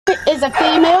is a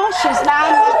female. She's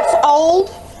 9 months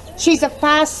old. She's a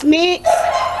Feist mix.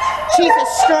 She's a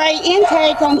stray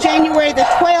intake on January the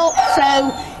 12th.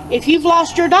 So if you've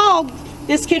lost your dog,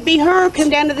 this could be her. Come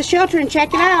down to the shelter and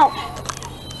check it out.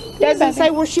 Doesn't say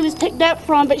where she was picked up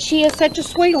from, but she is such a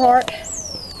sweetheart.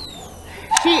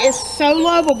 She is so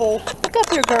lovable. Look up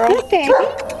here, girl. Look, baby.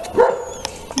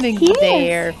 Look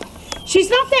there. She's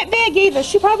not that big either.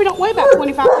 She probably don't weigh about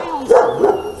 25 pounds.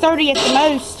 30 at the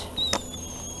most.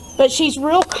 But she's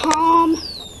real calm.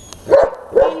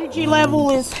 Energy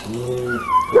level is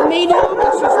medium,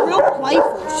 and she's real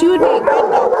playful. She would be a good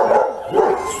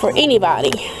dog for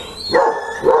anybody.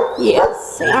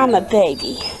 Yes, I'm a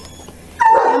baby.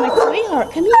 I'm a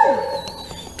sweetheart. Come here.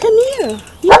 Come here.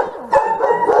 Yeah.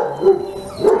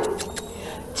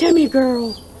 Come here,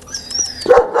 girl.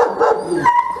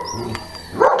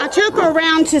 I took her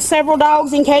around to several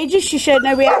dogs in cages. She showed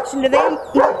no reaction to them,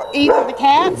 either the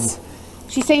cats.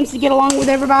 She seems to get along with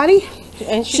everybody.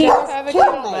 And she does have a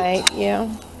good mate, yeah.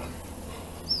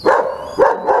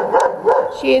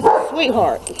 She is a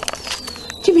sweetheart.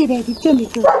 Come here, baby. Come here,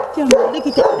 girl. Come here. Look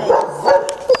at that face.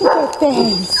 Look at that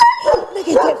face. Look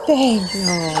at that face.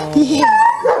 Aww. Yeah.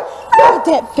 Look at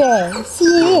that face.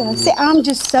 Yeah. See, I'm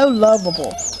just so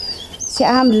lovable. See,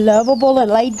 I'm lovable and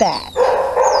laid back.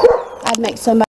 I'd make somebody